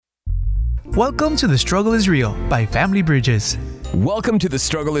Welcome to The Struggle is Real by Family Bridges. Welcome to The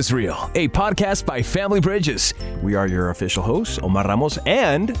Struggle is Real, a podcast by Family Bridges. We are your official hosts, Omar Ramos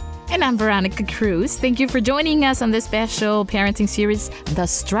and I'm Veronica Cruz. Thank you for joining us on this special parenting series, The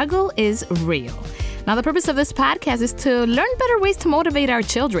Struggle is Real. Now, the purpose of this podcast is to learn better ways to motivate our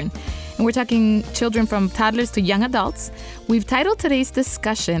children. And we're talking children from toddlers to young adults. We've titled today's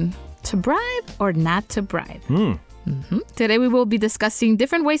discussion, To Bribe or Not to Bribe. Today, we will be discussing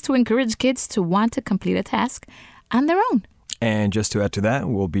different ways to encourage kids to want to complete a task on their own. And just to add to that,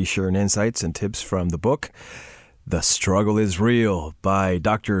 we'll be sharing insights and tips from the book, The Struggle is Real by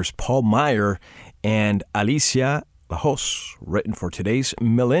Drs. Paul Meyer and Alicia Lajos, written for today's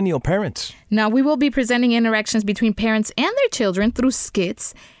millennial parents. Now, we will be presenting interactions between parents and their children through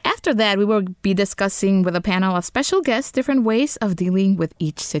skits. After that, we will be discussing with a panel of special guests different ways of dealing with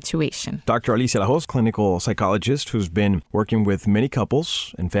each situation. Dr. Alicia Lajos, clinical psychologist who's been working with many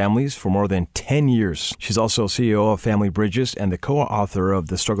couples and families for more than 10 years. She's also CEO of Family Bridges and the co-author of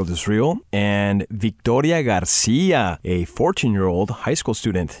The Struggle is Real. And Victoria Garcia, a 14-year-old high school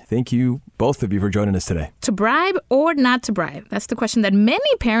student. Thank you, both of you, for joining us today. To bribe or not to bribe? That's the question that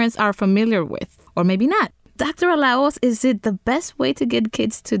many parents are familiar with, or maybe not. Dr. Alaos, is it the best way to get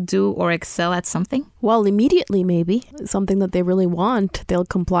kids to do or excel at something? Well, immediately, maybe. Something that they really want, they'll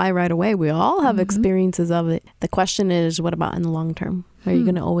comply right away. We all have experiences of it. The question is, what about in the long term? Are you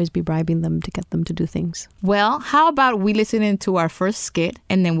going to always be bribing them to get them to do things? Well, how about we listen into our first skit,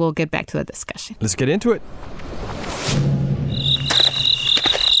 and then we'll get back to the discussion. Let's get into it.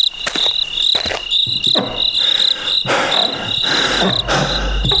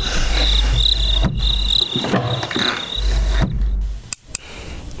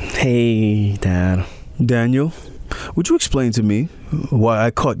 Hey, Dad. Daniel, would you explain to me why I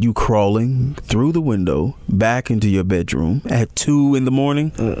caught you crawling through the window back into your bedroom at 2 in the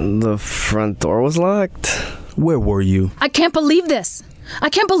morning? The front door was locked. Where were you? I can't believe this. I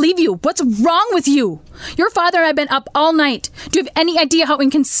can't believe you. What's wrong with you? Your father and I have been up all night. Do you have any idea how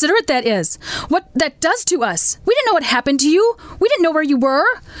inconsiderate that is? What that does to us? We didn't know what happened to you. We didn't know where you were.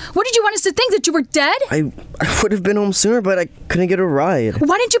 What did you want us to think, that you were dead? I would have been home sooner, but I couldn't get a ride.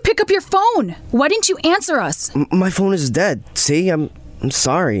 Why didn't you pick up your phone? Why didn't you answer us? My phone is dead. See, I'm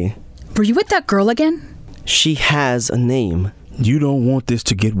sorry. Were you with that girl again? She has a name. You don't want this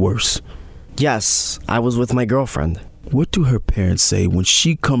to get worse. Yes, I was with my girlfriend. What do her parents say when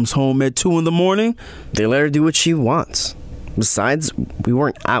she comes home at 2 in the morning? They let her do what she wants. Besides, we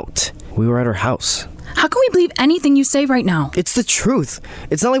weren't out. We were at her house. How can we believe anything you say right now? It's the truth.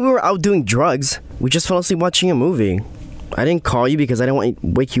 It's not like we were out doing drugs. We just fell asleep watching a movie. I didn't call you because I didn't want to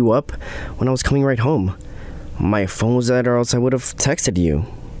wake you up when I was coming right home. My phone was dead, or else I would have texted you.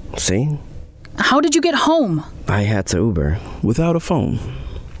 See? How did you get home? I had to Uber. Without a phone?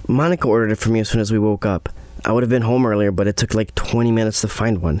 Monica ordered it for me as soon as we woke up. I would have been home earlier, but it took like 20 minutes to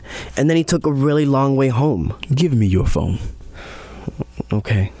find one. And then he took a really long way home. Give me your phone.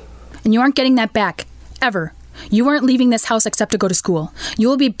 Okay. And you aren't getting that back. Ever. You aren't leaving this house except to go to school. You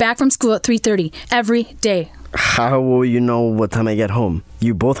will be back from school at 3:30 every day. How will you know what time I get home?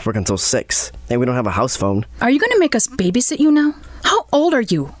 You both work until 6, and we don't have a house phone. Are you going to make us babysit you now? How old are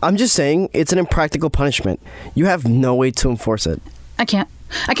you? I'm just saying, it's an impractical punishment. You have no way to enforce it. I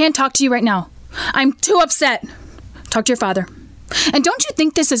can't talk to you right now. I'm too upset. Talk to your father. And don't you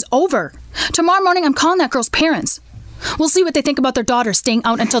think this is over? Tomorrow morning, I'm calling that girl's parents. We'll see what they think about their daughter staying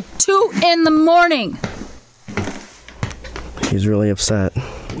out until 2 in the morning. He's really upset.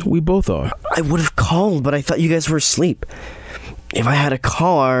 We both are. I would have called, but I thought you guys were asleep. If I had a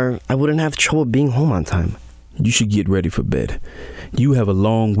car, I wouldn't have trouble being home on time. You should get ready for bed. You have a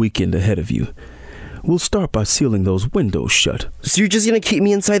long weekend ahead of you. We'll start by sealing those windows shut. So you're just going to keep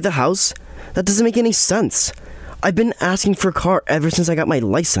me inside the house? That doesn't make any sense. I've been asking for a car ever since I got my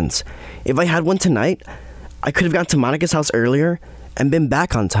license. If I had one tonight, I could have gone to Monica's house earlier and been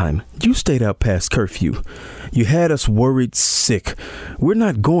back on time. You stayed out past curfew. You had us worried sick. We're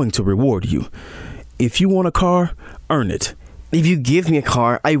not going to reward you. If you want a car, earn it. If you give me a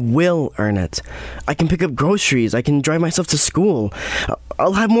car, I will earn it. I can pick up groceries. I can drive myself to school.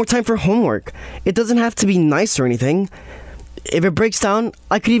 I'll have more time for homework. It doesn't have to be nice or anything. If it breaks down,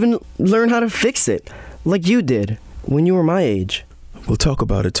 I could even learn how to fix it, like you did when you were my age. We'll talk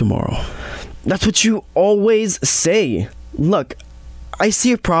about it tomorrow. That's what you always say. Look, I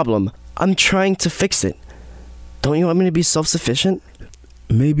see a problem. I'm trying to fix it. Don't you want me to be self-sufficient?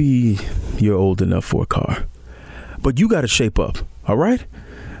 Maybe you're old enough for a car. But you gotta shape up, all right?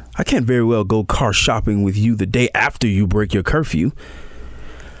 I can't very well go car shopping with you the day after you break your curfew.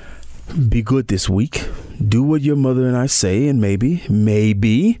 Be good this week. Do what your mother and I say, and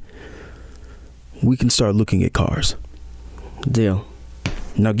maybe, we can start looking at cars. Deal.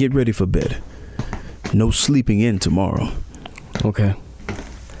 Now get ready for bed. No sleeping in tomorrow. Okay.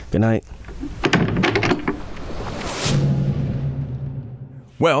 Good night.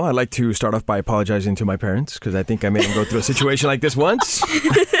 Well, I'd like to start off by apologizing to my parents because I think I made them go through a situation like this once.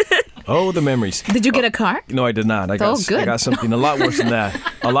 Oh, the memories. Did you get a car? No, I did not. I got something a lot worse than that.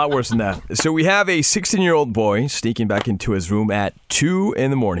 A lot worse than that. So we have a 16-year-old boy sneaking back into his room at 2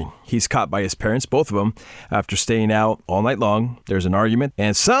 a.m. He's caught by his parents, both of them, after staying out all night long. There's an argument.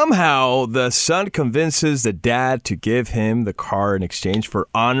 And somehow the son convinces the dad to give him the car in exchange for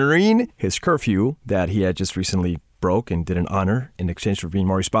honoring his curfew that he had just recently broke and didn't honor in exchange for being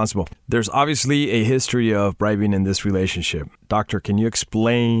more responsible. There's obviously a history of bribing in this relationship. Doctor, can you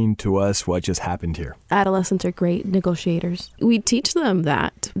explain to us what just happened here? Adolescents are great negotiators. We teach them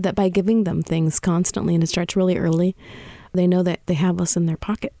that by giving them things constantly, and it starts really early, they know that they have us in their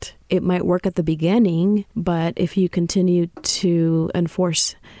pocket. It might work at the beginning, but if you continue to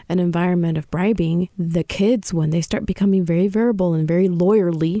enforce an environment of bribing, the kids, when they start becoming very verbal and very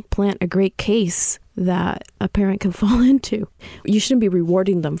lawyerly, plant a great case that a parent can fall into. You shouldn't be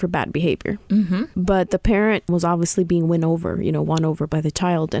rewarding them for bad behavior. Mm-hmm. But the parent was obviously being won over by the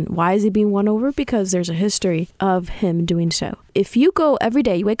child. And why is he being won over? Because there's a history of him doing so. If you go every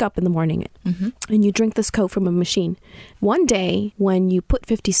day, you wake up in the morning and you drink this Coke from a machine. One day, when you put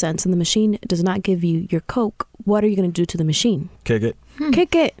 50 cents in the machine, it does not give you your Coke. What are you going to do to the machine? Kick it.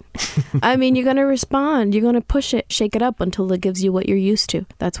 Kick it. I mean, you're going to respond. You're going to push it, shake it up until it gives you what you're used to.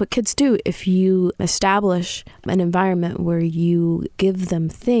 That's what kids do. If you establish an environment where you give them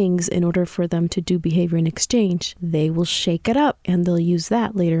things in order for them to do behavior in exchange, they will shake it up and they'll use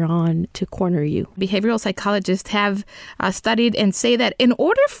that later on to corner you. Behavioral psychologists have studied and say that in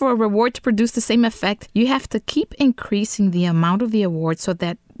order for a reward to produce the same effect, you have to keep increasing the amount of the award so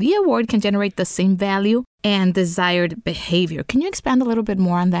that the award can generate the same value and desired behavior. Can you expand a little bit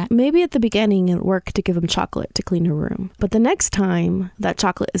more on that? Maybe at the beginning it worked to give them chocolate to clean your room. But the next time, that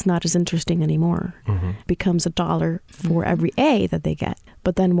chocolate is not as interesting anymore. It becomes $1 for every A that they get.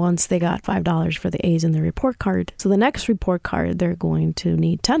 But then once they got $5 for the A's in their report card, so the next report card, they're going to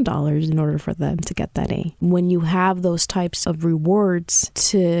need $10 in order for them to get that A. When you have those types of rewards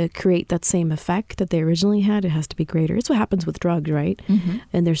to create that same effect that they originally had, it has to be greater. It's what happens with drugs, right?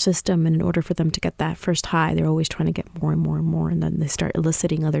 In their system, and in order for them to get that first high, they're always trying to get more and more and more, and then they start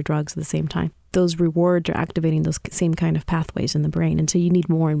eliciting other drugs at the same time. Those rewards are activating those same kind of pathways in the brain. And so you need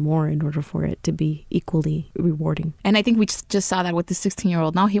more and more in order for it to be equally rewarding. And I think we just saw that with the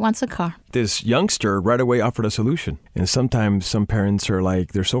 16-year-old. Now he wants a car. This youngster right away offered a solution. And sometimes some parents are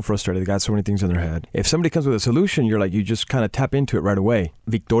like, they're so frustrated. They got so many things in their head. If somebody comes with a solution, you're like, you just kind of tap into it right away.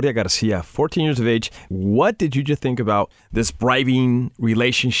 Victoria Garcia, 14 years of age. What did you just think about this bribing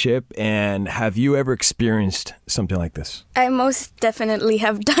relationship? And have you ever experienced something like this? I most definitely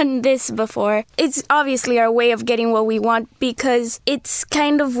have done this before. It's obviously our way of getting what we want because it's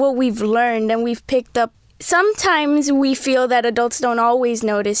kind of what we've learned and we've picked up. Sometimes we feel that adults don't always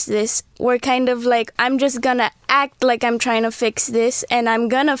notice this. We're kind of like, I'm just gonna act like I'm trying to fix this and I'm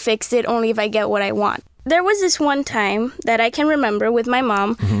gonna fix it only if I get what I want. There was this one time that I can remember with my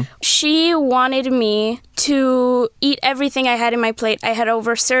mom. She wanted me to eat everything I had in my plate. I had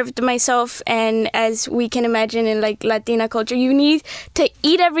overserved myself, and as we can imagine in like Latina culture, you need to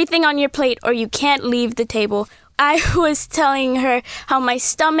eat everything on your plate or you can't leave the table. I was telling her how my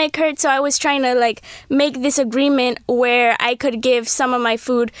stomach hurt, so I was trying to like make this agreement where I could give some of my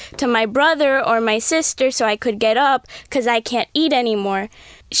food to my brother or my sister so I could get up because I can't eat anymore.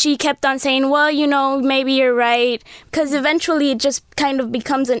 She kept on saying, well, maybe you're right, because eventually it just kind of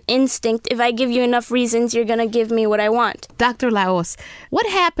becomes an instinct. If I give you enough reasons, you're going to give me what I want. Dr. Laos, what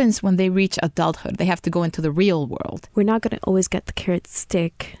happens when they reach adulthood? They have to go into the real world. We're not going to always get the carrot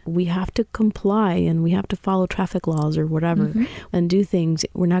stick. We have to comply and we have to follow traffic laws or whatever and do things.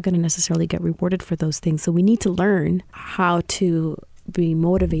 We're not going to necessarily get rewarded for those things. So we need to learn how to be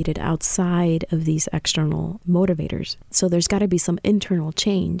motivated outside of these external motivators. So there's got to be some internal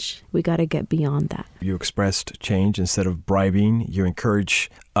change. We got to get beyond that. You expressed change instead of bribing. You encourage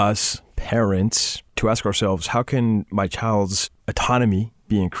us parents to ask ourselves, how can my child's autonomy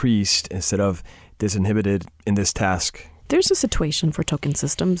be increased instead of disinhibited in this task? There's a situation for token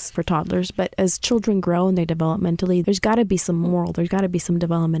systems for toddlers, but as children grow and they developmentally, there's got to be some moral, there's got to be some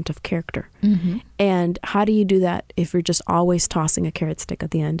development of character. And how do you do that if you're just always tossing a carrot stick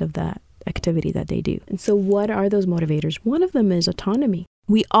at the end of that activity that they do? And so what are those motivators? One of them is autonomy.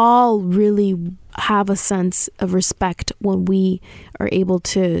 We all really have a sense of respect when we are able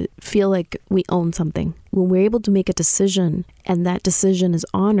to feel like we own something. When we're able to make a decision and that decision is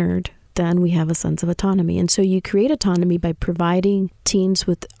honored, then we have a sense of autonomy. And so you create autonomy by providing teens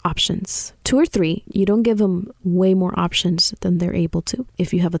with options. 2 or 3, you don't give them way more options than they're able to.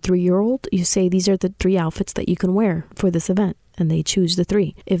 If you have a 3-year-old, you say these are the 3 outfits that you can wear for this event. And they choose the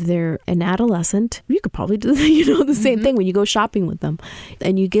 3. If they're an adolescent, you could probably do the same thing when you go shopping with them.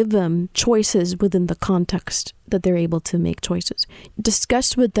 And you give them choices within the context that they're able to make choices.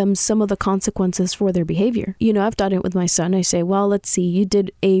 Discuss with them some of the consequences for their behavior. I've done it with my son. I say, well, let's see, you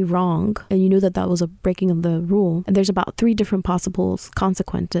did A wrong, and you knew that was a breaking of the rule. And there's about 3 different possible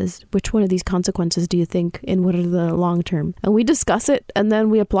consequences. Which one of these consequences do you think, and what are the long term? And we discuss it, and then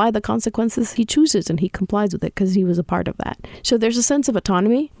we apply the consequences he chooses, and he complies with it because he was a part of that. So there's a sense of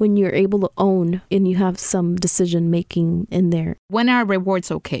autonomy when you're able to own and you have some decision making in there. When are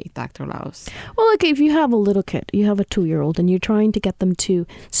rewards okay, Dr. Laos? Well, okay, if you have a little kid, you have a 2-year-old, and you're trying to get them to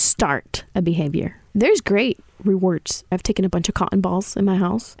start a behavior, there's great rewards. I've taken a bunch of cotton balls in my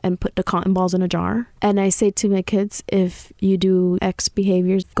house and put the cotton balls in a jar. And I say to my kids, if you do X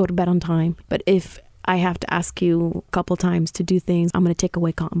behaviors, go to bed on time. But if I have to ask you a couple times to do things, I'm going to take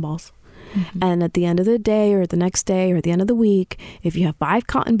away cotton balls. Mm-hmm. And at the end of the day or the next day or at the end of the week, if you have 5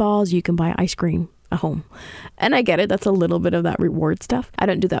 cotton balls, you can buy ice cream at home. And I get it. That's a little bit of that reward stuff. I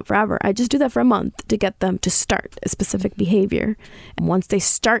don't do that forever. I just do that for a month to get them to start a specific behavior. And once they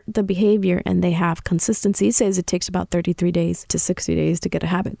start the behavior and they have consistency, it says it takes about 33 days to 60 days to get a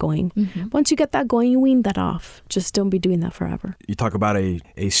habit going. Mm-hmm. Once you get that going, you wean that off. Just don't be doing that forever. You talk about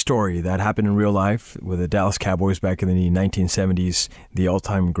a story that happened in real life with the Dallas Cowboys back in the 1970s, the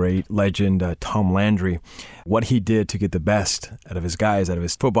all-time great legend, Tom Landry, what he did to get the best out of his guys, out of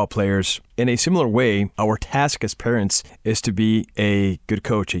his football players. In a similar way, our task as parents is to be a good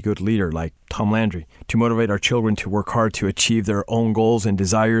coach, a good leader like Tom Landry, to motivate our children to work hard to achieve their own goals and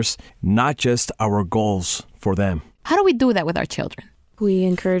desires, not just our goals for them. How do we do that with our children? We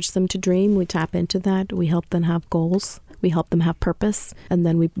encourage them to dream. We tap into that. We help them have goals. We help them have purpose, and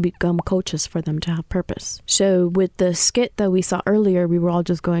then we become coaches for them to have purpose. So with the skit that we saw earlier, we were all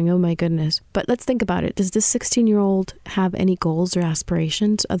just going, oh my goodness. But let's think about it. Does this 16-year-old have any goals or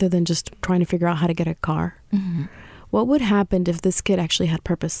aspirations other than just trying to figure out how to get a car? Mm-hmm. What would happen if this kid actually had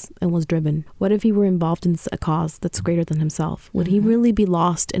purpose and was driven? What if he were involved in a cause that's greater than himself? Would he really be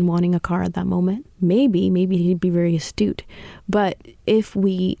lost in wanting a car at that moment? Maybe he'd be very astute. But if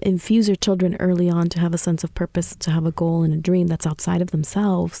we infuse our children early on to have a sense of purpose, to have a goal and a dream that's outside of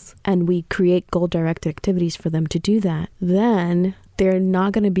themselves, and we create goal-directed activities for them to do that, then they're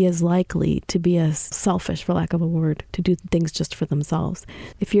not going to be as likely to be as selfish, for lack of a word, to do things just for themselves.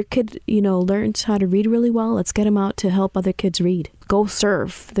 If your kid, learns how to read really well, let's get them out to help other kids read. Go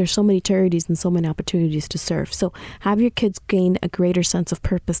serve. There's so many charities and so many opportunities to serve. So have your kids gain a greater sense of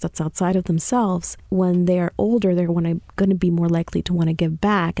purpose that's outside of themselves. When they are older, they're going to be more likely to want to give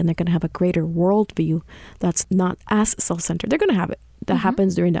back, and they're going to have a greater worldview that's not as self-centered. They're going to have it. That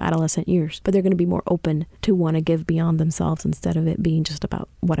happens during the adolescent years, but they're going to be more open to want to give beyond themselves instead of it being just about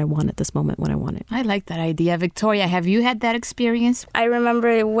what I want at this moment when I want it. I like that idea. Victoria, have you had that experience? I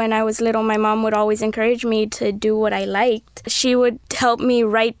remember when I was little, my mom would always encourage me to do what I liked. She would help me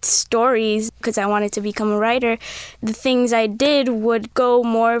write stories because I wanted to become a writer. The things I did would go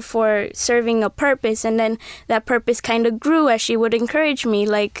more for serving a purpose, and then that purpose kind of grew as she would encourage me.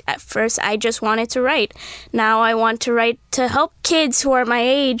 Like at first, I just wanted to write. Now I want to write to help kids who are my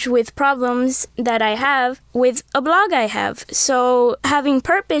age with problems that I have with a blog I have. So having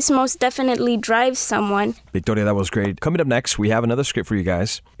purpose most definitely drives someone. Victoria, that was great. Coming up next, we have another script for you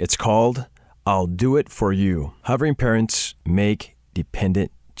guys. It's called I'll Do It For You. Hovering parents make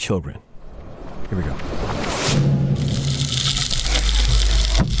dependent children. Here we go.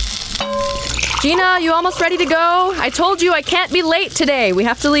 Gina, you almost ready to go? I told you I can't be late today. We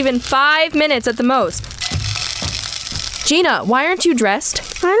have to leave in 5 minutes at the most. Gina, why aren't you dressed?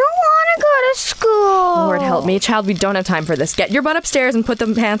 I don't want to go to school. Lord help me, child, we don't have time for this. Get your butt upstairs and put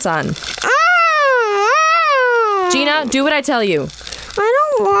the pants on. Gina, do what I tell you.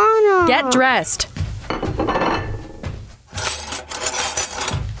 I don't want to. Get dressed.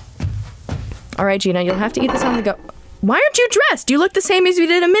 All right, Gina, you'll have to eat this on the go. Why aren't you dressed? You look the same as you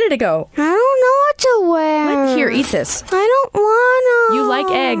did a minute ago. I don't know what to wear. What? Here, eat this. I don't want to. You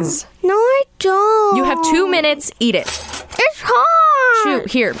like eggs. No, I don't. You have 2 minutes. Eat it. It's hard.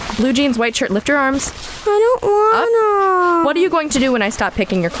 Shoot, here. Blue jeans, white shirt. Lift your arms. I don't want to. What are you going to do when I stop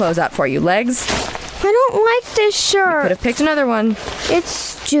picking your clothes out for you? Legs? I don't like this shirt. Could have picked another one. It's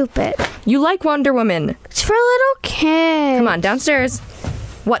stupid. You like Wonder Woman. It's for little kids. Come on, downstairs.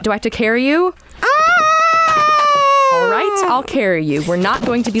 What, do I have to carry you? All right, I'll carry you. We're not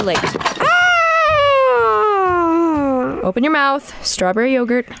going to be late. Open your mouth. Strawberry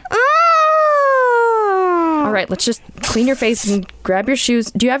yogurt. All right, let's just clean your face and grab your shoes.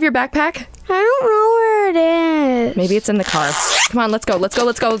 Do you have your backpack? I don't know where it is. Maybe it's in the car. Come on, let's go. Let's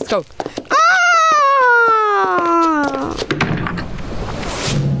go. Ah!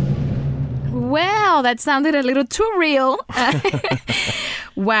 Well, that sounded a little too real.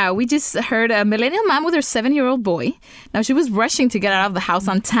 Wow, we just heard a millennial mom with her 7-year-old boy. Now, she was rushing to get out of the house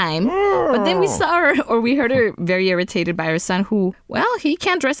on time, but then we saw her, or we heard her very irritated by her son who, well, he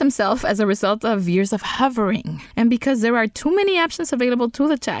can't dress himself as a result of years of hovering. And because there are too many options available to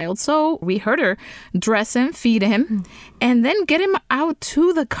the child, so we heard her dress him, feed him, and then get him out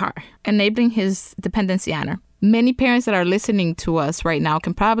to the car, enabling his dependency on her. Many parents that are listening to us right now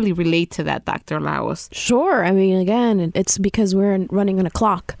can probably relate to that, Dr. Laos. Sure. I mean, again, it's because we're running on a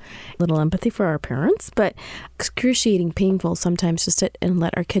clock. Little empathy for our parents, but excruciating painful sometimes to sit and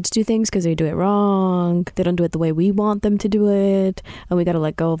let our kids do things because they do it wrong. They don't do it the way we want them to do it. And we got to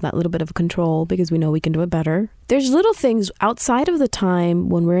let go of that little bit of control because we know we can do it better. There's little things outside of the time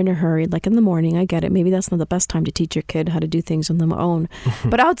when we're in a hurry, like in the morning. I get it. Maybe that's not the best time to teach your kid how to do things on their own.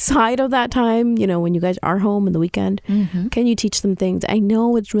 But outside of that time, you know, when you guys are home in the weekend, can you teach them things? I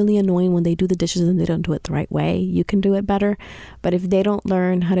know it's really annoying when they do the dishes and they don't do it the right way. You can do it better. But if they don't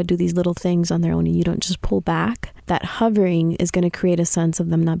learn how to do these little things on their own and you don't just pull back, that hovering is going to create a sense of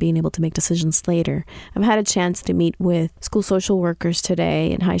them not being able to make decisions later. I've had a chance to meet with school social workers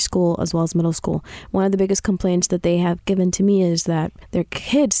today in high school as well as middle school. One of the biggest complaints that they have given to me is that their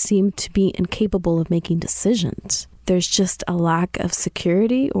kids seem to be incapable of making decisions. There's just a lack of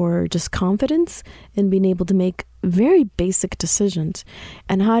security or just confidence in being able to make very basic decisions.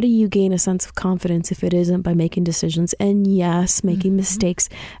 And how do you gain a sense of confidence if it isn't by making decisions? And yes, making mistakes,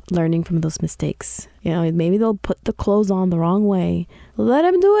 learning from those mistakes. You know, maybe they'll put the clothes on the wrong way. Let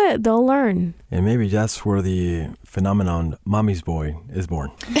them do it. They'll learn. And maybe that's where the phenomenon mommy's boy is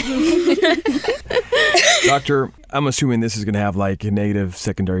born. Doctor, I'm assuming this is going to have like negative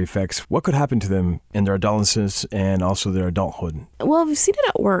secondary effects. What could happen to them in their adolescence and also their adulthood? Well, we've seen it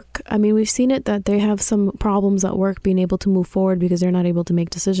at work. I mean, we've seen it that they have some problems at work being able to move forward because they're not able to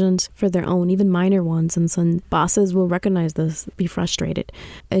make decisions for their own, even minor ones. And some bosses will recognize this, be frustrated.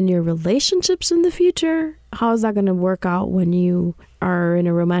 In your relationships in the future, how is that going to work out when you are in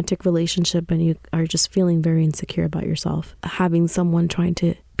a romantic relationship and you are just feeling very insecure about yourself? Having someone trying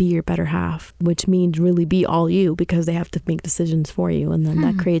to be your better half, which means really be all you because they have to make decisions for you. And then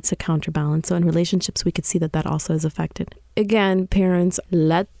that creates a counterbalance. So in relationships, we could see that that also is affected. Again, parents,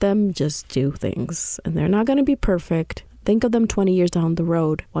 let them just do things. And they're not going to be perfect. Think of them 20 years down the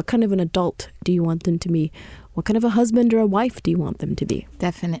road. What kind of an adult do you want them to be? What kind of a husband or a wife do you want them to be?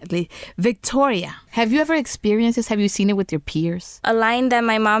 Definitely. Victoria, have you ever experienced this? Have you seen it with your peers? A line that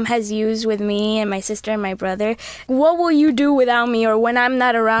my mom has used with me and my sister and my brother: what will you do without me, or when I'm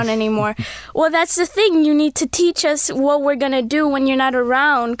not around anymore? Well, that's the thing. You need to teach us what we're going to do when you're not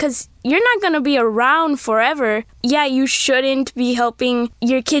around, because you're not going to be around forever. Yeah, you shouldn't be helping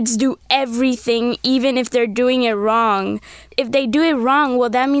your kids do everything, even if they're doing it wrong. If they do it wrong, well,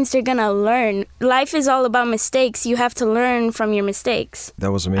 that means they're going to learn. Life is all about mistakes. You have to learn from your mistakes.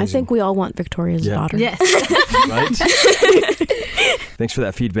 That was amazing. I think we all want Victoria's daughter. Yes. Right? Thanks for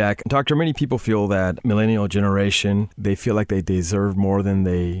that feedback. Doctor, many people feel that millennial generation, they feel like they deserve more than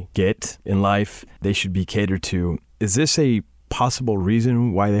they get in life. They should be catered to. Is this a possible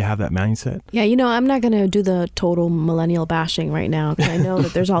reason why they have that mindset? Yeah, you know, I'm not going to do the total millennial bashing right now because I know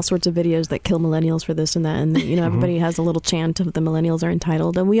that there's all sorts of videos that kill millennials for this and that. And, you know, everybody has a little chant of the millennials are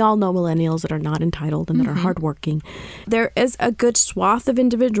entitled. And we all know millennials that are not entitled and that are hardworking. There is a good swath of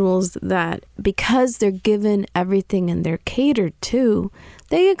individuals that because they're given everything and they're catered to,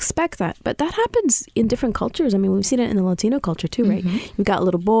 they expect that. But that happens in different cultures. I mean, we've seen it in the Latino culture too, right? You've got a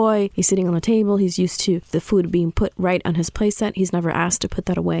little boy, he's sitting on the table, he's used to the food being put right on his place set. He's never asked to put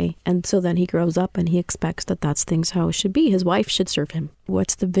that away. And so then he grows up and he expects that that's things how it should be. His wife should serve him.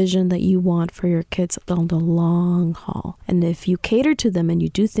 What's the vision that you want for your kids on the long haul? And if you cater to them and you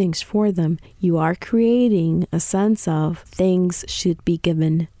do things for them, you are creating a sense of things should be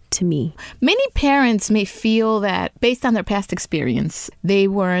given to me. Many parents may feel that based on their past experience, they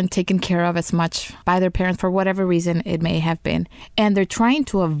weren't taken care of as much by their parents for whatever reason it may have been. And they're trying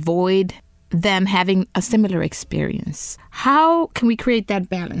to avoid them having a similar experience. How can we create that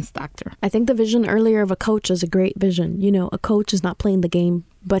balance, doctor? I think the vision earlier of a coach is a great vision. You know, a coach is not playing the game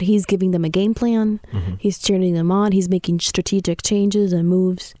but he's giving them a game plan. He's cheering them on. He's making strategic changes and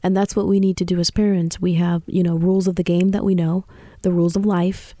moves. And that's what we need to do as parents. We have, rules of the game that we know, the rules of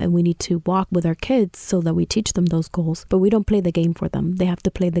life, and we need to walk with our kids so that we teach them those goals. But we don't play the game for them. They have to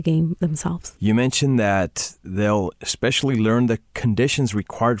play the game themselves. You mentioned that they'll especially learn the conditions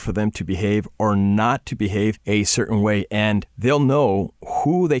required for them to behave or not to behave a certain way, and they'll know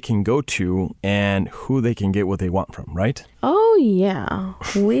who they can go to and who they can get what they want from, right? Oh, yeah.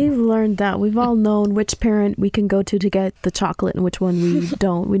 We've learned that. We've all known which parent we can go to get the chocolate and which one we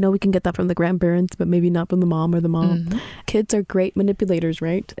don't. We know we can get that from the grandparents, but maybe not from the mom or the mom. Kids are great manipulators,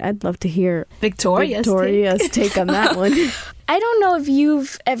 right? I'd love to hear Victoria's take on that one. I don't know if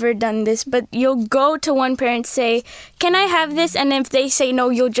you've ever done this, but you'll go to one parent, say, can I have this? And if they say no,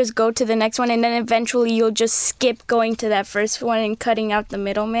 you'll just go to the next one. And then eventually you'll just skip going to that first one and cutting out the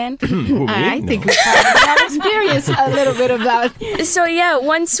middleman. I think we have experienced a little bit of that. So yeah,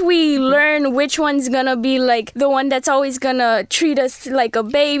 once we learn which one's gonna be like the one that's always gonna treat us like a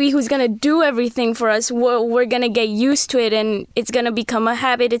baby, who's gonna do everything for us, we're gonna get used to it, and it's gonna become a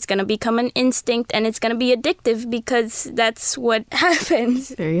habit, it's gonna become an instinct, and it's gonna be addictive because that's what happens.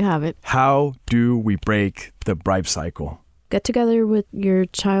 There you have it. How do we break the bribe cycle? Get together with your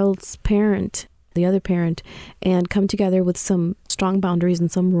child's parent, the other parent, and come together with some strong boundaries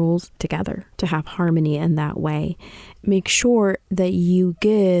and some rules together to have harmony in that way. Make sure that you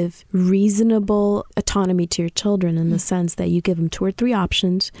give reasonable autonomy to your children in the sense that you give them 2 or 3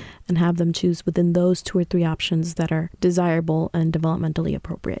 options and have them choose within those 2 or 3 options that are desirable and developmentally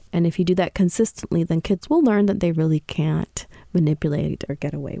appropriate. And if you do that consistently, then kids will learn that they really can't manipulate or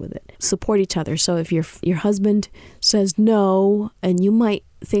get away with it. Support each other. So if your husband says no, and you might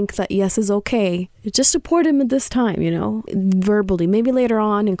think that yes is okay, just support him at this time, verbally. Maybe later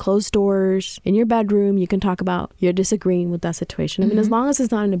on in closed doors, in your bedroom, you can talk about you're disagreeing with that situation. I mean, as long as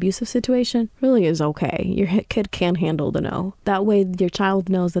it's not an abusive situation, really is okay. Your kid can handle the no. That way your child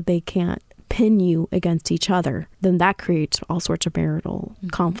knows that they can't pin you against each other. Then that creates all sorts of marital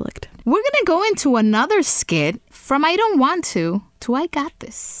conflict. We're going to go into another skit from I don't want to I got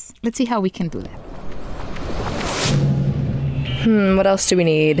this. Let's see how we can do that. What else do we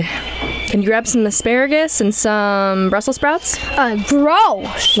need? Can you grab some asparagus and some Brussels sprouts?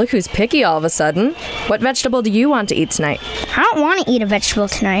 Gross. Look who's picky all of a sudden. What vegetable do you want to eat tonight? I don't want to eat a vegetable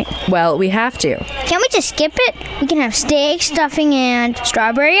tonight. Well, we have to. Can't we just skip it? We can have steak, stuffing, and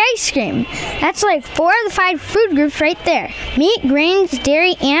strawberry ice cream. That's like 4 of the 5 food groups right there. Meat, grains,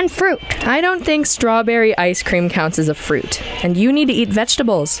 dairy, and fruit. I don't think strawberry ice cream counts as a fruit. And you need to eat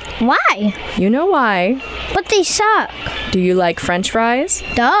vegetables. Why? You know why. But they suck. Do you like French fries?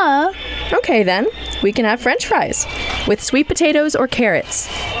 Duh. Okay then, we can have French fries with sweet potatoes or carrots.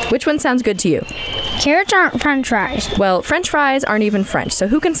 Which one sounds good to you? Carrots aren't French fries. Well, French fries aren't even French, so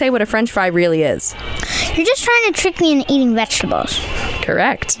who can say what a French fry really is? You're just trying to trick me into eating vegetables.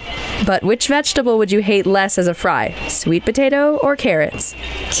 Correct. But which vegetable would you hate less as a fry? Sweet potato or carrots?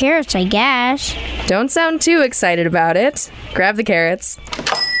 Carrots, I guess. Don't sound too excited about it. Grab the carrots.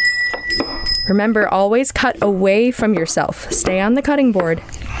 Remember, always cut away from yourself. Stay on the cutting board.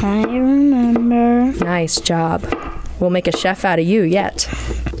 I remember. Nice job. We'll make a chef out of you yet.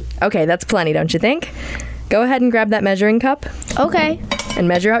 Okay, that's plenty, don't you think? Go ahead and grab that measuring cup. Okay. And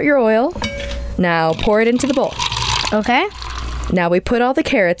measure out your oil. Now pour it into the bowl. Okay. Now we put all the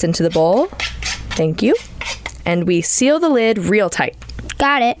carrots into the bowl. Thank you. And we seal the lid real tight.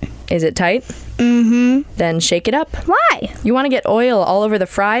 Got it. Is it tight? Mm-hmm. Then shake it up. Why? You want to get oil all over the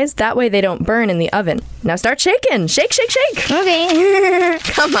fries, that way they don't burn in the oven. Now start shaking. Shake, shake, shake. Okay.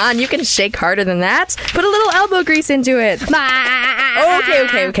 Come on, you can shake harder than that. Put a little elbow grease into it.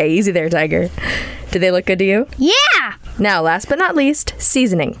 Okay. Easy there, Tiger. Do they look good to you? Yeah. Now, last but not least,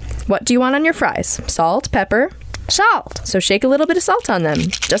 seasoning. What do you want on your fries? Salt, pepper? Salt. So shake a little bit of salt on them.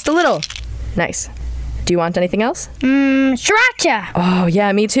 Just a little. Nice. Do you want anything else? Sriracha. Oh,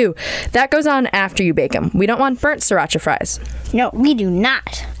 yeah, me too. That goes on after you bake them. We don't want burnt sriracha fries. No, we do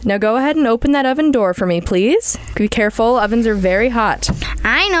not. Now go ahead and open that oven door for me, please. Be careful, ovens are very hot.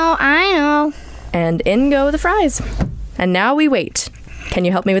 I know. And in go the fries. And now we wait. Can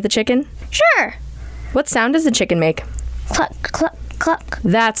you help me with the chicken? Sure. What sound does the chicken make? Cluck, cluck, cluck.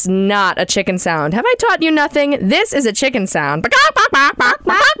 That's not a chicken sound. Have I taught you nothing? This is a chicken sound.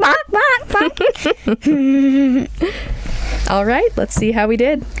 All right, let's see how we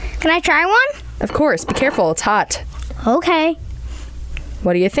did. Can I try one? Of course, be careful, it's hot. Okay.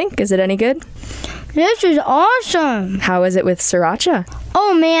 What do you think? Is it any good? This is awesome. How is it with sriracha?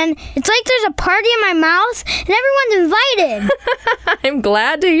 Oh man, it's like there's a party in my mouth and everyone's invited. I'm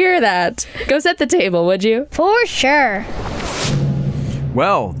glad to hear that. Go set the table, would you? For sure.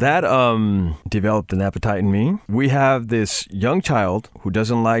 Well, that developed an appetite in me. We have this young child who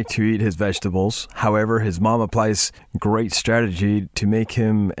doesn't like to eat his vegetables. However, his mom applies great strategy to make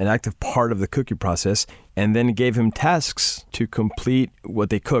him an active part of the cooking process and then gave him tasks to complete what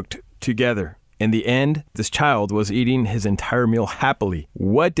they cooked together. In the end, this child was eating his entire meal happily.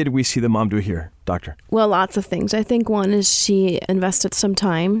 What did we see the mom do here, doctor? Well, lots of things. I think one is she invested some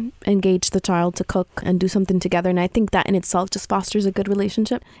time, engaged the child to cook and do something together. And I think that in itself just fosters a good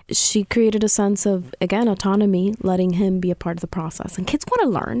relationship. She created a sense of, again, autonomy, letting him be a part of the process. And kids want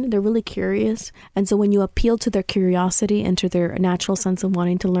to learn. They're really curious. And so when you appeal to their curiosity and to their natural sense of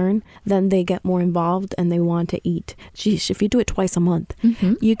wanting to learn, then they get more involved and they want to eat. If you do it twice a month,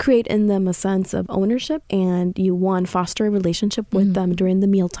 you create in them a sense of ownership and you, foster a relationship with them during the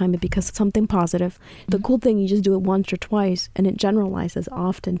mealtime. It becomes something positive. The cool thing, you just do it once or twice and it generalizes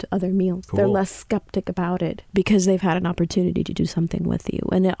often to other meals. Cool. They're less skeptic about it because they've had an opportunity to do something with you.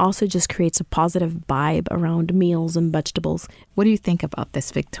 And it also just creates a positive vibe around meals and vegetables. What do you think about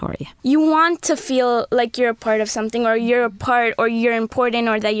this, Victoria? You want to feel like you're a part of something, or you're a part, or you're important,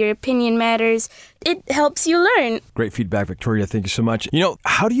 or that your opinion matters. It helps you learn. Great feedback, Victoria. Thank you so much.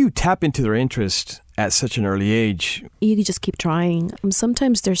 How do you tap into their interest at such an early age? You just keep trying.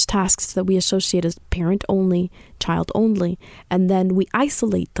 Sometimes there's tasks that we associate as parent only, child only, and then we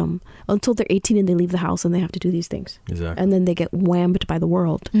isolate them until they're 18 and they leave the house and they have to do these things. Exactly. And then they get whammed by the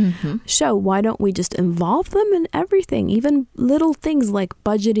world. So why don't we just involve them in everything, even little things like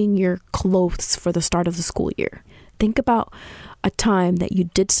budgeting your clothes for the start of the school year. Think about a time that you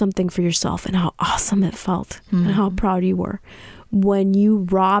did something for yourself and how awesome it felt and how proud you were. When you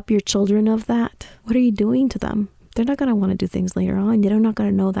rob your children of that, what are you doing to them? They're not going to want to do things later on. They're not going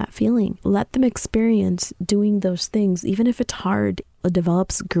to know that feeling. Let them experience doing those things. Even if it's hard, it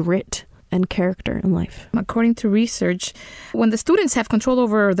develops grit and character in life. According to research, when the students have control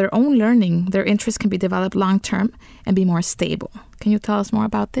over their own learning, their interests can be developed long-term and be more stable. Can you tell us more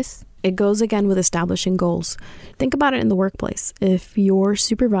about this? It goes again with establishing goals. Think about it in the workplace. If your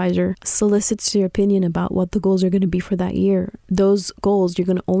supervisor solicits your opinion about what the goals are going to be for that year, those goals, you're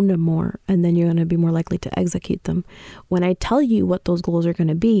going to own them more, and then you're going to be more likely to execute them. When I tell you what those goals are going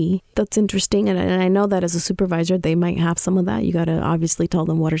to be, that's interesting. And I know that as a supervisor, they might have some of that. You got to obviously tell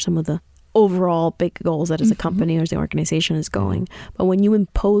them what are some of the overall big goals that as a company or as the organization is going. But when you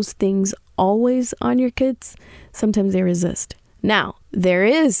impose things always on your kids, sometimes they resist. Now, there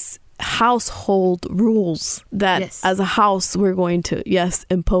is household rules that as a house we're going to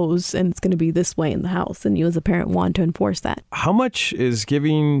impose, and it's going to be this way in the house, and you as a parent want to enforce that. How much is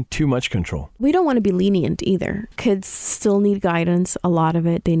giving too much control? We don't want to be lenient either. Kids still need guidance, a lot of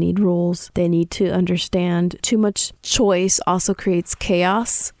it. They need rules. They need to understand too much choice also creates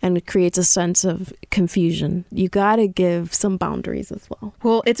chaos and it creates a sense of confusion. You got to give some boundaries as well.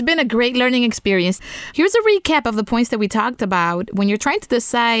 Well, it's been a great learning experience. Here's a recap of the points that we talked about when you're trying to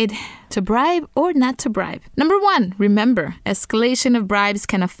decide to bribe or not to bribe. Number 1, remember, escalation of bribes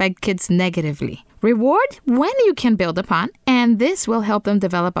can affect kids negatively. Reward when you can build upon, and this will help them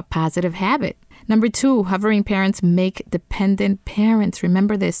develop a positive habit. Number 2, hovering parents make dependent parents.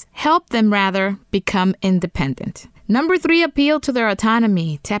 Remember this. Help them rather become independent. Number 3, appeal to their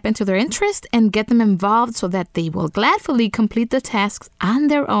autonomy. Tap into their interest and get them involved so that they will gladly complete the tasks on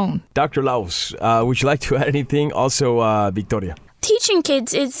their own. Dr. Laus, would you like to add anything? Also, Victoria. Teaching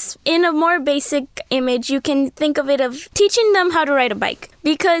kids is in a more basic image. You can think of it of teaching them how to ride a bike,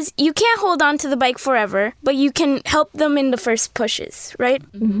 because you can't hold on to the bike forever, but you can help them in the first pushes, right?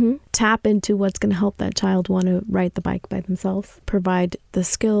 Tap into what's going to help that child want to ride the bike by themselves. Provide the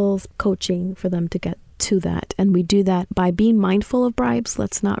skills, coaching for them to get to that. And we do that by being mindful of bribes.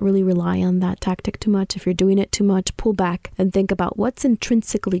 Let's not really rely on that tactic too much. If you're doing it too much, pull back and think about what's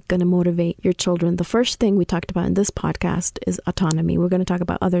intrinsically going to motivate your children. The first thing we talked about in this podcast is autonomy. We're going to talk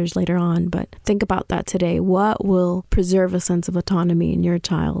about others later on, but think about that today. What will preserve a sense of autonomy in your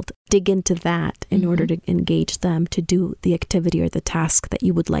child? Dig into that in order to engage them to do the activity or the task that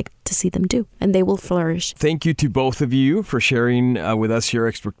you would like to see them do, and they will flourish. Thank you to both of you for sharing with us your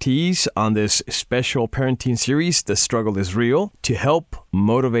expertise on this special parenting series, The Struggle is Real, to help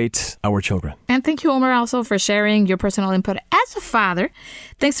motivate our children. And thank you, Omar, also for sharing your personal input as a father.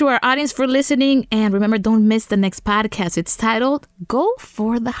 Thanks to our audience for listening. And remember, don't miss the next podcast. It's titled Go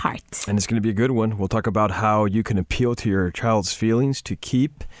for the Heart. And it's going to be a good one. We'll talk about how you can appeal to your child's feelings to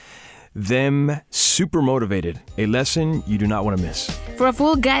keep them super motivated. A lesson you do not want to miss. For a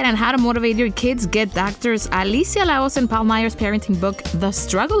full guide on how to motivate your kids, get Doctors Alicia Laos and Paul Meyer's parenting book, The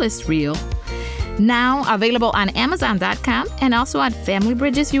Struggle is Real. Now available on Amazon.com and also at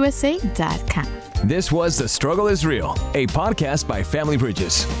FamilyBridgesUSA.com. This was The Struggle is Real, a podcast by Family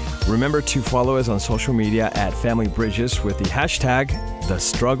Bridges. Remember to follow us on social media at Family Bridges with the hashtag The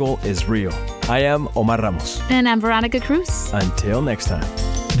Struggle is Real. I am Omar Ramos. And I'm Veronica Cruz. Until next time.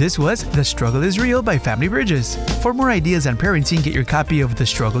 This was The Struggle is Real by Family Bridges. For more ideas on parenting, get your copy of The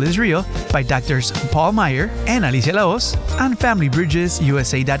Struggle is Real by Doctors Paul Meyer and Alicia Laos on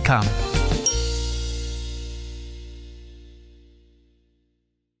FamilyBridgesUSA.com.